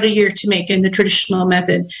takes about a year to make in the traditional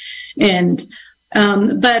method. And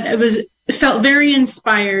but it felt very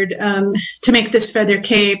inspired to make this feather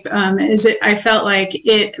cape. I felt like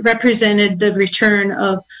it represented the return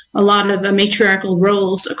of a lot of matriarchal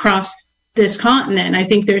roles across this continent. I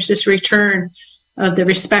think there's this return of the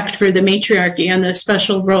respect for the matriarchy and those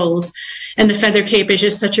special roles. And the feather cape is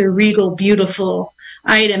just such a regal, beautiful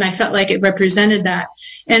item. I felt like it represented that.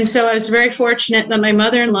 And so I was very fortunate that my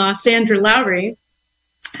mother-in-law, Sandra Lowry,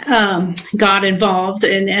 got involved,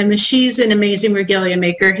 and she's an amazing regalia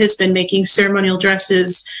maker, has been making ceremonial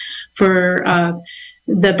dresses for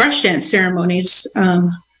the brush dance ceremonies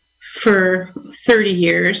for 30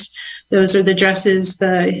 years. Those are the dresses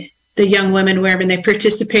the young women wear when they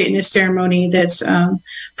participate in a ceremony that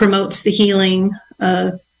promotes the healing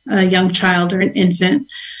of a young child or an infant.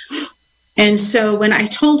 And so when I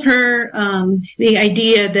told her the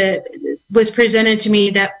idea that was presented to me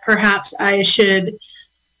that perhaps I should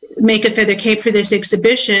make a feather cape for this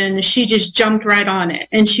exhibition, she just jumped right on it,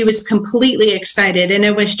 and she was completely excited, and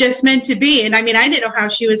it was just meant to be. And I mean, I didn't know how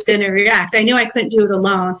she was going to react. I knew I couldn't do it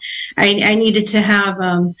alone. I needed to have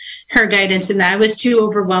her guidance in that. It was too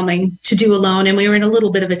overwhelming to do alone, and we were in a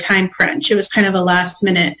little bit of a time crunch. It was kind of a last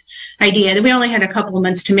minute idea that we only had a couple of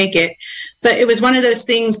months to make it, but it was one of those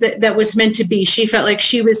things that was meant to be. She felt like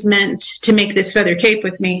she was meant to make this feather cape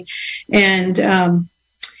with me. And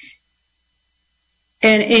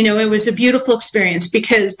it was a beautiful experience,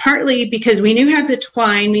 partly because we knew how to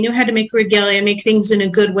twine, we knew how to make regalia, make things in a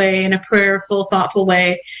good way, in a prayerful, thoughtful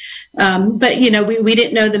way. But we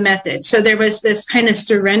didn't know the method. So there was this kind of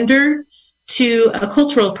surrender to a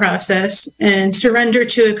cultural process and surrender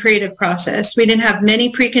to a creative process. We didn't have many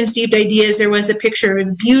preconceived ideas. There was a picture of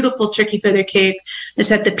a beautiful turkey feather cape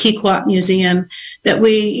that's at the Pequot Museum that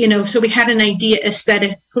so we had an idea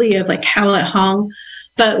aesthetically of like how it hung.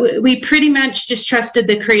 But we pretty much just trusted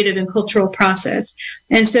the creative and cultural process.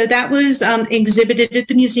 And so that was exhibited at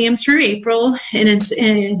the museum through April and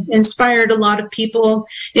inspired a lot of people.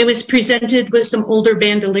 It was presented with some older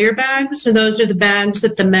bandolier bags. So those are the bags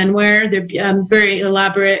that the men wear. They're very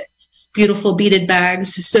elaborate, beautiful beaded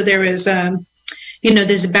bags. So there was,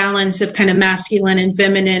 this balance of kind of masculine and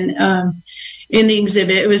feminine in the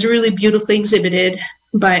exhibit. It was really beautifully exhibited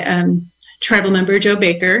by tribal member Joe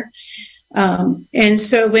Baker. And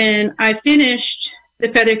so when I finished the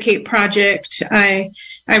Feather Cape project, I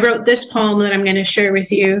wrote this poem that I'm going to share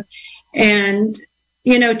with you. And,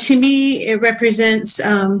 to me, it represents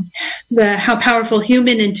how powerful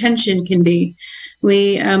human intention can be.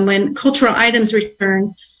 When cultural items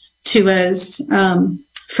return to us,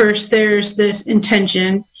 first there's this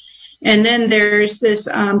intention, and then there's this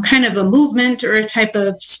kind of a movement or a type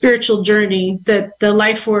of spiritual journey that the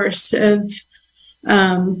life force of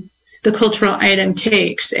the cultural item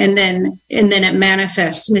takes, and then it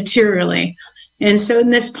manifests materially. And so in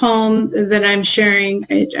this poem that I'm sharing,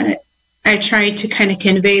 I try to kind of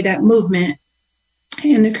convey that movement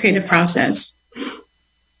in the creative process.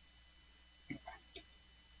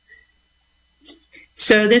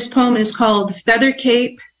 So this poem is called Feather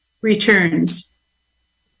Cape Returns.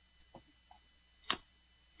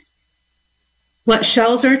 What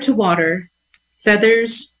shells are to water,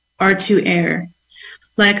 feathers are to air.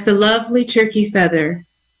 Like the lovely turkey feather,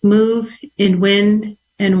 move in wind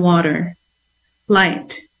and water.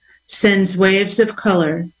 Light sends waves of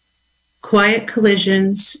color, quiet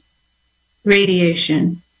collisions,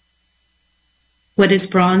 radiation. What is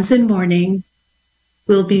bronze in morning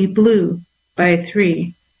will be blue by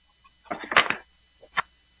 3.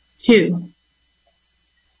 2.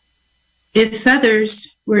 If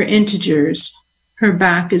feathers were integers, her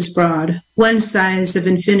back is broad. One size of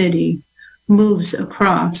infinity moves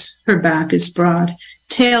across, her back is broad.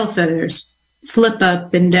 Tail feathers flip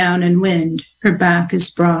up and down in wind, her back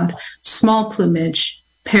is broad. Small plumage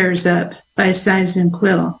pairs up by size and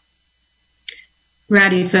quill.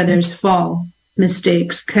 Ratty feathers fall,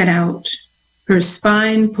 mistakes cut out. Her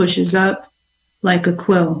spine pushes up like a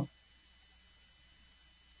quill.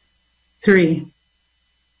 3.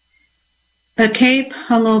 A cape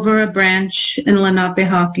hung over a branch in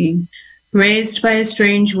Lenape-Hocking, raised by a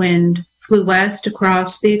strange wind, flew west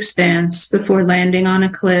across the expanse before landing on a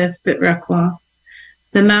cliff at Requa.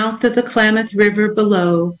 The mouth of the Klamath River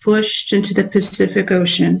below pushed into the Pacific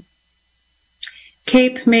Ocean.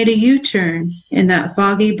 Cape made a U-turn in that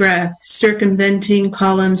foggy breath, circumventing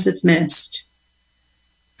columns of mist.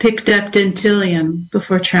 Picked up Dentillium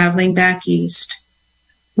before traveling back east,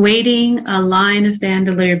 waiting a line of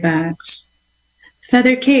bandolier bags.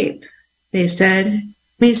 Feather Cape, they said,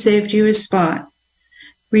 we saved you a spot.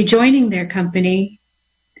 Rejoining their company,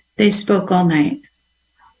 they spoke all night.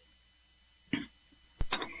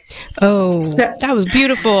 Oh, that was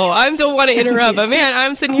beautiful. I don't want to interrupt, but man,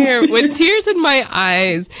 I'm sitting here with tears in my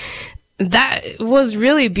eyes. That was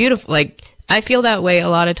really beautiful. Like, I feel that way a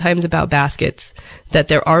lot of times about baskets, that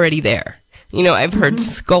they're already there. You know, I've heard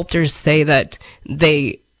sculptors say that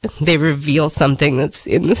they reveal something that's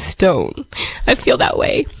in the stone. I feel that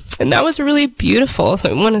way. And that was really beautiful. So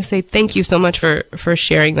I want to say thank you so much for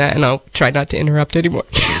sharing that, and I'll try not to interrupt anymore.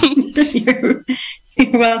 You're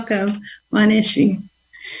welcome, Wanishi.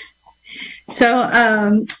 So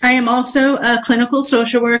I am also a clinical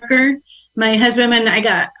social worker. My husband and I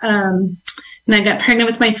got pregnant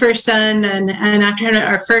with my first son, and after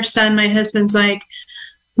our first son, my husband's like,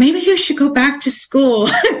 maybe you should go back to school,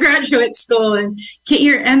 graduate school, and get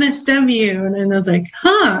your MSW. And I was like,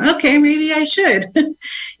 okay, maybe I should.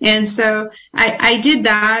 And so I did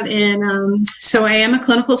that. And so I am a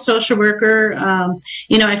clinical social worker.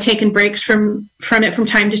 I've taken breaks from it from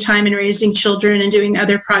time to time in raising children and doing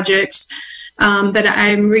other projects. But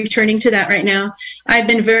I'm returning to that right now. I've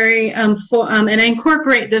been very and I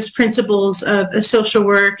incorporate those principles of social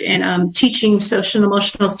work and teaching social and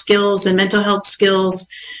emotional skills and mental health skills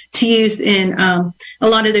to youth in a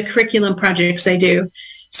lot of the curriculum projects I do.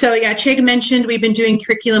 So yeah, Chig mentioned we've been doing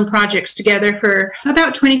curriculum projects together for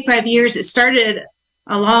about 25 years. It started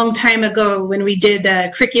a long time ago when we did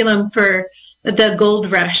curriculum for the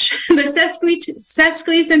Gold Rush, the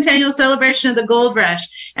sesquicentennial celebration of the Gold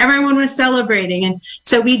Rush. Everyone was celebrating. And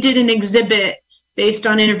so we did an exhibit based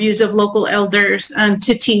on interviews of local elders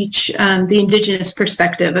to teach the indigenous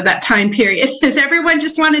perspective of that time period, because everyone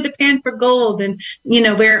just wanted to pan for gold and,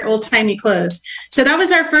 wear old-timey clothes. So that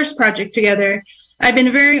was our first project together. I've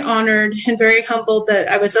been very honored and very humbled that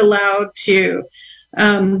I was allowed to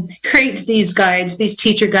create these guides, these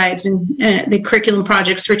teacher guides, and the curriculum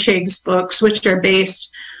projects for Chig's books, which are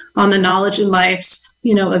based on the knowledge and lives,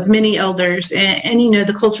 of many elders and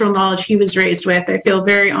the cultural knowledge he was raised with. I feel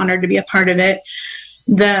very honored to be a part of it.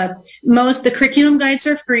 The curriculum guides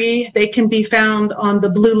are free. They can be found on the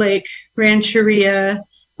Blue Lake Rancheria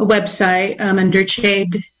website under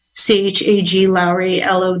Chig, Chag Lowry,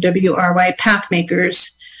 Lowry,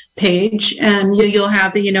 Pathmakers page, and you'll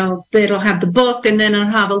have it'll have the book, and then it'll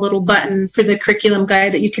have a little button for the curriculum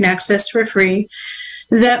guide that you can access for free.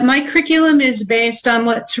 My curriculum is based on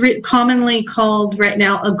what's commonly called right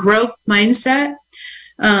now a growth mindset,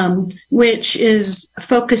 which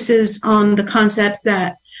focuses on the concept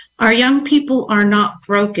that our young people are not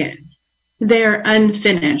broken, they're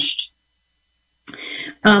unfinished.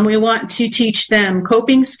 We want to teach them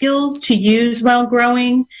coping skills to use while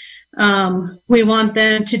growing. We want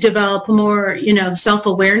them to develop more,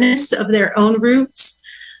 self-awareness of their own roots,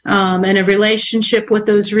 and a relationship with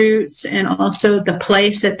those roots, and also the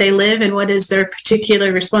place that they live and what is their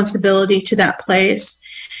particular responsibility to that place.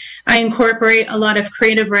 I incorporate a lot of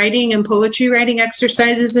creative writing and poetry writing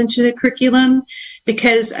exercises into the curriculum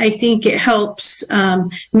because I think it helps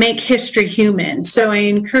make history human. So I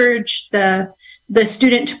encourage the the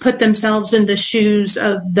student to put themselves in the shoes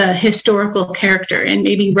of the historical character and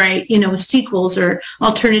maybe write, sequels or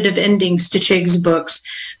alternative endings to Cheg's books.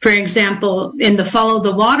 For example, in the Follow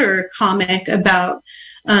the Water comic about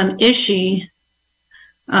Ishi,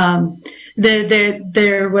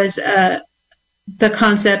 there was the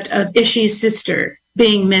concept of Ishi's sister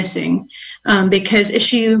being missing, because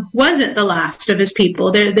Ishi wasn't the last of his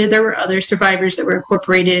people. There were other survivors that were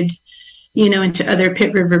incorporated, into other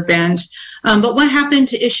Pit River bands. But what happened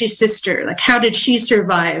to Ishi's sister? Like, how did she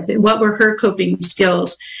survive? And what were her coping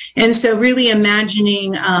skills? And so really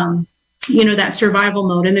imagining, that survival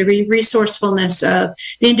mode and the resourcefulness of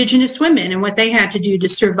the Indigenous women and what they had to do to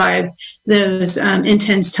survive those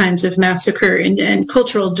intense times of massacre and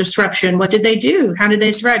cultural disruption. What did they do? How did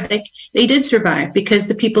they survive? They did survive because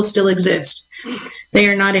the people still exist. They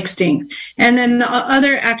are not extinct. And then the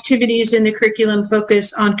other activities in the curriculum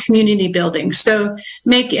focus on community building. So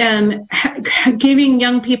giving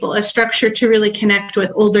young people a structure to really connect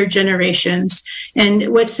with older generations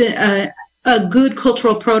and what's a good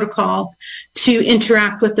cultural protocol to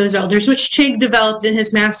interact with those elders, which Cheg developed in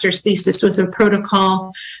his master's thesis, was a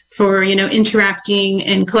protocol for, interacting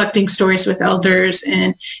and collecting stories with elders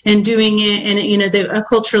and doing it in, a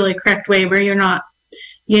culturally correct way where you're not,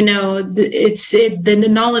 the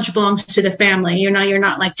knowledge belongs to the family. You're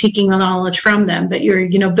not like taking the knowledge from them, but you're,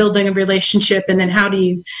 building a relationship. And then how do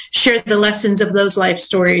you share the lessons of those life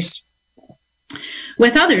stories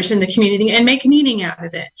with others in the community and make meaning out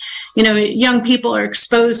of it? Young people are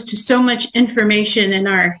exposed to so much information in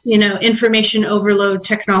our, information overload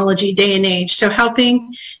technology day and age. So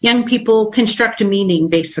helping young people construct a meaning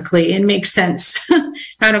basically and make sense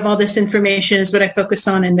out of all this information is what I focus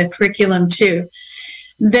on in the curriculum too.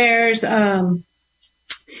 There's, I'm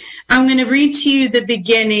going to read to you the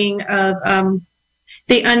beginning of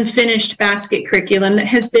the unfinished basket curriculum that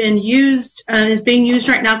has been used, is being used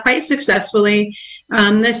right now quite successfully.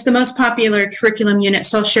 That's the most popular curriculum unit,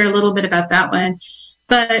 so I'll share a little bit about that one.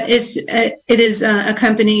 But it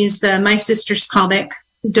accompanies the My Sister's comic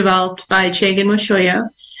developed by Cheg and Moshoya.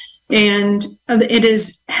 And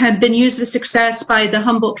it had been used with success by the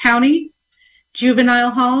Humboldt County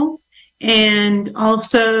Juvenile Hall and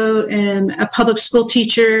also a public school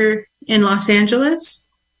teacher in Los Angeles,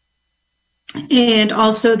 and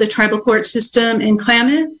also the tribal court system in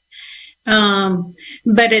Klamath.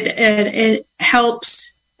 But it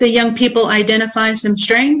helps the young people identify some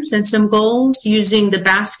strengths and some goals using the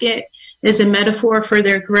basket as a metaphor for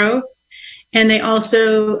their growth. And they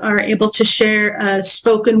also are able to share a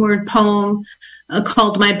spoken word poem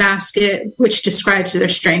called My Basket, which describes their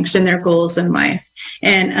strengths and their goals in life.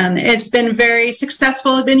 And it's been very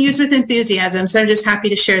successful. It's been used with enthusiasm. So I'm just happy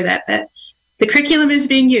to share that the curriculum is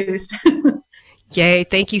being used. Yay.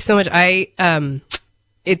 Thank you so much.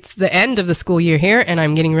 It's the end of the school year here, and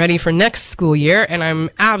I'm getting ready for next school year, and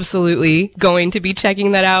I'm absolutely going to be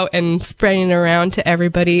checking that out and spreading it around to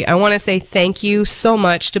everybody. I want to say thank you so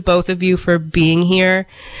much to both of you for being here.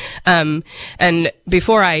 And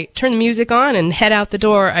before I turn the music on and head out the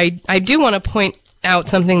door, I do want to point out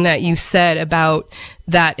something that you said about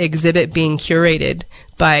that exhibit being curated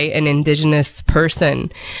by an Indigenous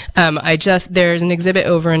person. There's an exhibit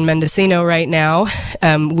over in Mendocino right now.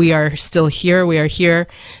 We are still here. We are here.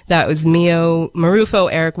 That was Mio Marufo,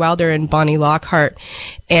 Eric Wilder, and Bonnie Lockhart.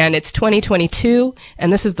 And it's 2022,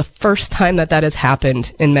 and this is the first time that has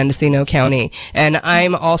happened in Mendocino County. And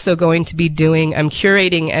I'm also going to be I'm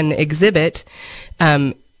curating an exhibit,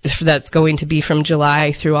 that's going to be from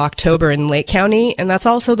July through October in Lake County. And that's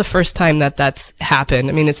also the first time that's happened.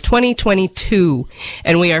 I mean, it's 2022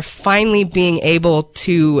 and we are finally being able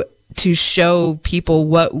to show people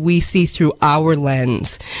what we see through our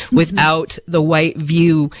lens without the white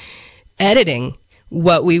view editing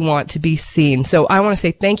what we want to be seen. So I want to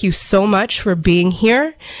say thank you so much for being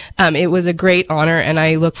here. It was a great honor and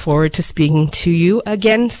I look forward to speaking to you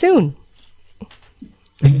again soon.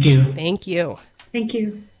 Thank you. Thank you. Thank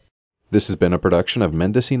you. This has been a production of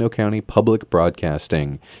Mendocino County Public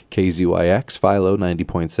Broadcasting, KZYX Philo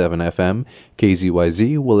 90.7 FM,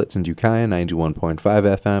 KZYZ Willits and Ukiah 91.5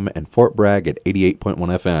 FM, and Fort Bragg at 88.1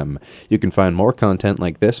 FM. You can find more content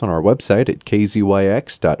like this on our website at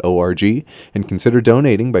kzyx.org, and consider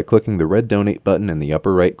donating by clicking the red donate button in the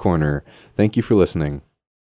upper right corner. Thank you for listening.